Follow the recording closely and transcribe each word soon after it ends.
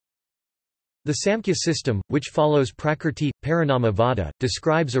The Samkhya system, which follows Prakrti, Parinamavada,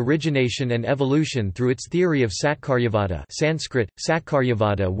 describes origination and evolution through its theory of Satkaryavada Sanskrit,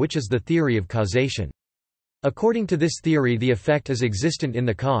 Satkaryavada, which is the theory of causation. According to this theory, the effect is existent in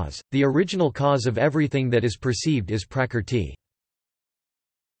the cause. The original cause of everything that is perceived is Prakrti.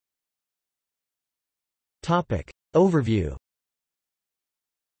 Overview.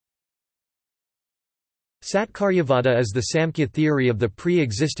 Satkaryavada is the Samkhya theory of the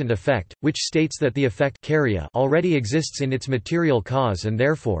pre-existent effect, which states that the effect already exists in its material cause and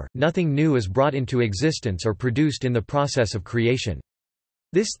therefore, nothing new is brought into existence or produced in the process of creation.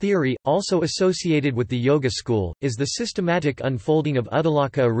 This theory, also associated with the Yoga school, is the systematic unfolding of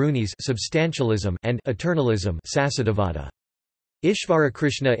Uddalaka Aruni's substantialism and eternalism Sasadavada.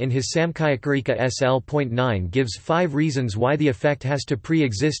 Ishvarakrishna in his Samkhyakarika SL.9 gives 5 reasons why the effect has to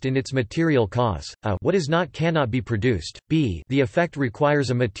pre-exist in its material cause. What is not cannot be produced. B. The effect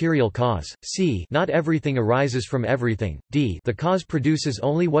requires a material cause. C. Not everything arises from everything. D. The cause produces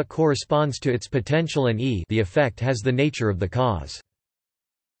only what corresponds to its potential. And E. The effect has the nature of the cause.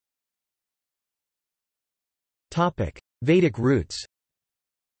 Vedic roots.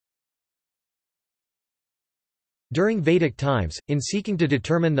 During Vedic times, in seeking to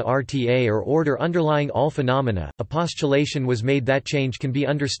determine the RTA or order underlying all phenomena, a postulation was made that change can be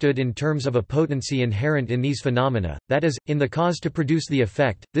understood in terms of a potency inherent in these phenomena, that is, in the cause to produce the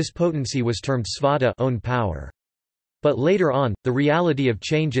effect. This potency was termed svata, own power. But later on, the reality of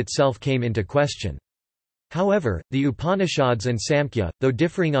change itself came into question. However, the Upanishads and Samkhya, though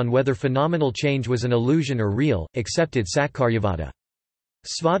differing on whether phenomenal change was an illusion or real, accepted Satkaryavada.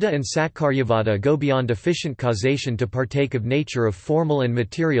 Svata and Satkaryavada go beyond efficient causation to partake of nature of formal and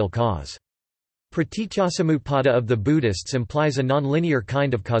material cause. Pratityasamutpada of the Buddhists implies a nonlinear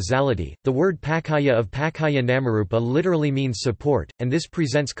kind of causality. The word pakaya of pakaya namarupa literally means support, and this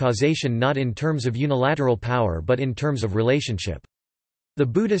presents causation not in terms of unilateral power but in terms of relationship. The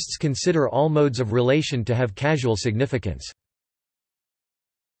Buddhists consider all modes of relation to have causal significance.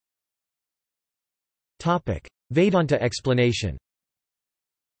 Vedanta explanation.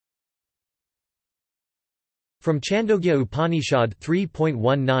 From Chandogya Upanishad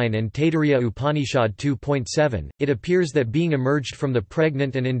 3.19 and Taittiriya Upanishad 2.7, it appears that being emerged from the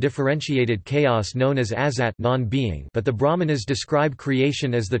pregnant and indifferentiated chaos known as asat non-being, but the Brahmanas describe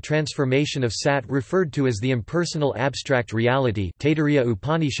creation as the transformation of sat referred to as the impersonal abstract reality Taittiriya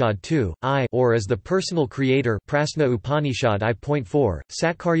Upanishad 2, I, or as the personal creator Prasna Upanishad I.4.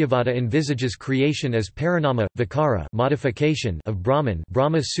 Satkaryavada envisages creation as parinama, vikara modification of Brahman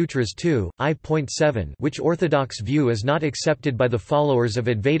Brahma Sutras 2, I.7, which Orthodox view is not accepted by the followers of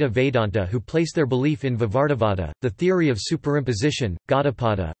Advaita Vedanta who place their belief in Vivartavada, the theory of superimposition.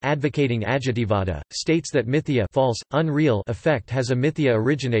 Gaudapada, advocating Ajativada, states that mithya false, unreal effect has a mithya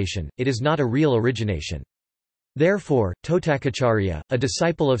origination, it is not a real origination. Therefore, Totakacharya, a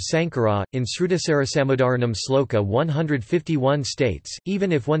disciple of Sankara, in Srutasarasamudaranam Sloka 151 states,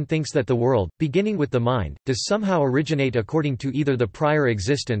 even if one thinks that the world, beginning with the mind, does somehow originate according to either the prior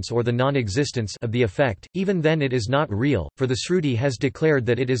existence or the non-existence of the effect, even then it is not real, for the Shruti has declared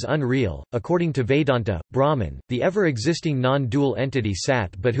that it is unreal. According to Vedanta, Brahman, the ever-existing non-dual entity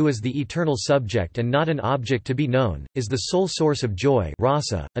Sat but who is the eternal subject and not an object to be known, is the sole source of joy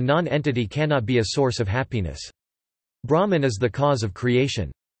rasa. A non-entity cannot be a source of happiness. Brahman is the cause of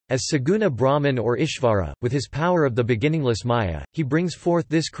creation. As Saguna Brahman or Ishvara, with his power of the beginningless Maya, he brings forth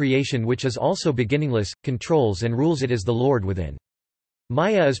this creation which is also beginningless, controls and rules it as the Lord within.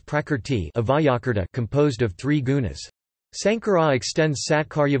 Maya is Prakrti composed of 3 gunas. Sankara extends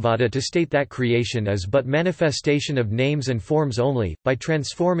Satkaryavada to state that creation is but manifestation of names and forms only, by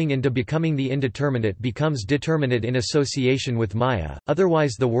transforming into becoming the indeterminate becomes determinate in association with Maya,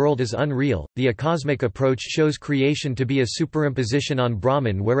 otherwise the world is unreal. The acosmic approach shows creation to be a superimposition on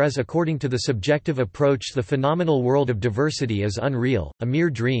Brahman, whereas according to the subjective approach the phenomenal world of diversity is unreal, a mere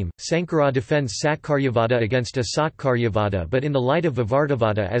dream. Sankara defends Satkaryavada against Asatkaryavada, but in the light of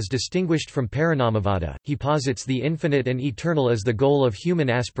Vivartavada as distinguished from Parinamavada, he posits the infinite and eternal as the goal of human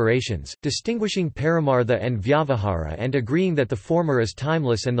aspirations, distinguishing Paramartha and Vyavahara and agreeing that the former is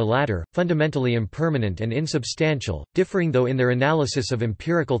timeless and the latter, fundamentally impermanent and insubstantial, differing though in their analysis of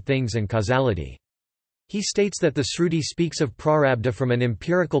empirical things and causality. He states that the Shruti speaks of prarabdha from an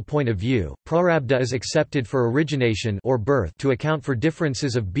empirical point of view. Prarabdha is accepted for origination or birth to account for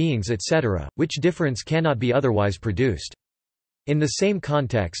differences of beings etc., which difference cannot be otherwise produced. In the same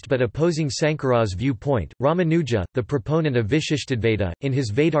context but opposing Sankara's viewpoint, Ramanuja, the proponent of Vishishtadvaita, in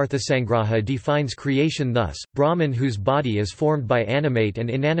his Vedarthasangraha defines creation thus: Brahman whose body is formed by animate and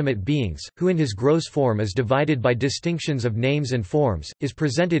inanimate beings, who in his gross form is divided by distinctions of names and forms, is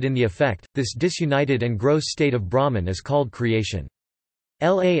presented in the effect. This disunited and gross state of Brahman is called creation.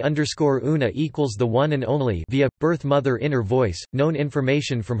 La_una equals the one and only via birth mother inner voice, known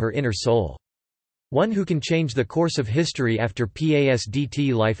information from her inner soul. One who can change the course of history after past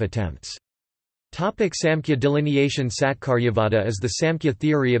life attempts. Samkhya delineation. Satkaryavada is the Samkhya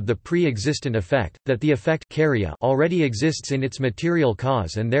theory of the pre-existent effect, that the effect already exists in its material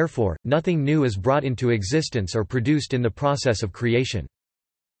cause and therefore, nothing new is brought into existence or produced in the process of creation.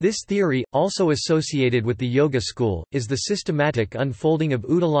 This theory, also associated with the Yoga school, is the systematic unfolding of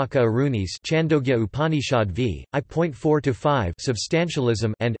Uddalaka Aruni's Chandogya Upanishad v. I.4-5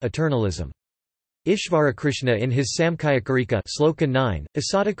 substantialism and eternalism. Ishvarakrishna in his Samkhyakarika Sloka 9,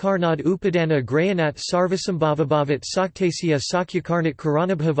 Asatakarnad Upadana Grayanat Sarvasambhavabhavat Saktasya Sakyakarnat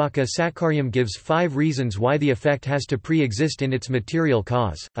Karanabhavaka Satkaryam gives 5 reasons why the effect has to pre-exist in its material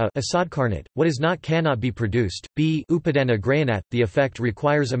cause. Asadkarnat, what is not cannot be produced. B. Upadana Grayanat, the effect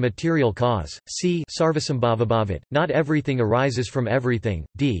requires a material cause. C. Sarvasambhavabhavat, not everything arises from everything.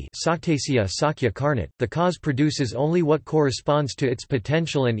 D. Saktasya Sakyakarnat, the cause produces only what corresponds to its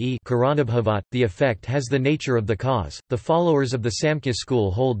potential. And E. Karanabhavat, the effect has the nature of the cause. The followers of the Samkhya school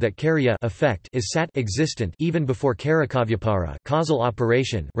hold that karya effect is sat existent even before karakavyapara causal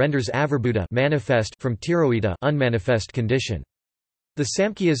operation renders avirbhuta manifest from tiroita unmanifest condition. The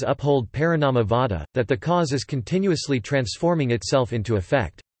Samkhyas uphold parinamavada, that the cause is continuously transforming itself into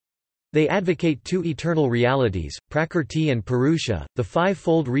effect. They advocate 2 eternal realities, Prakrti and Purusha. The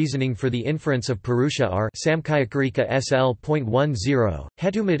 5-fold reasoning for the inference of Purusha are Samkhyakarika SL.10,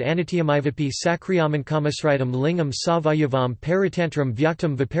 Hetumad Anityamivapi Sakriyamankamasritam Lingam Savayavam Paritantram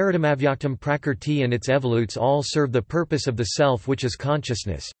Vyaktam Viparitamavyaktam. Prakrti and its evolutes all serve the purpose of the self which is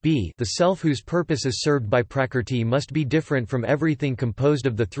consciousness. B. The self whose purpose is served by Prakrti must be different from everything composed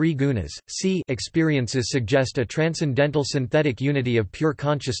of the 3 gunas. C. Experiences suggest a transcendental synthetic unity of pure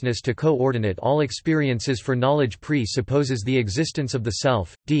consciousness to coordinate all experiences, for knowledge presupposes the existence of the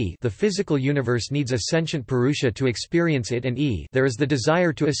self. D. The physical universe needs a sentient Purusha to experience it. And E. There is the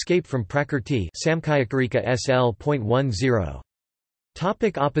desire to escape from Prakrti. Samkhyakarika SL.10.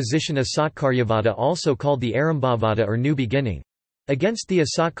 Opposition. Asatkaryavada, also called the Arambhavada or New Beginning. Against the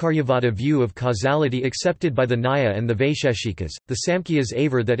Asatkaryavada view of causality accepted by the Nyaya and the Vaisheshikas, the Samkhyas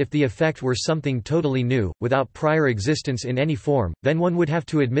aver that if the effect were something totally new, without prior existence in any form, then one would have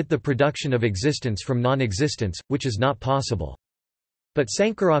to admit the production of existence from non-existence, which is not possible. But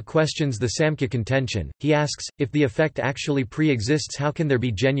Sankara questions the Samkhya contention. He asks, if the effect actually pre-exists, how can there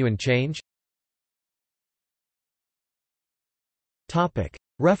be genuine change?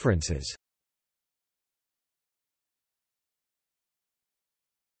 References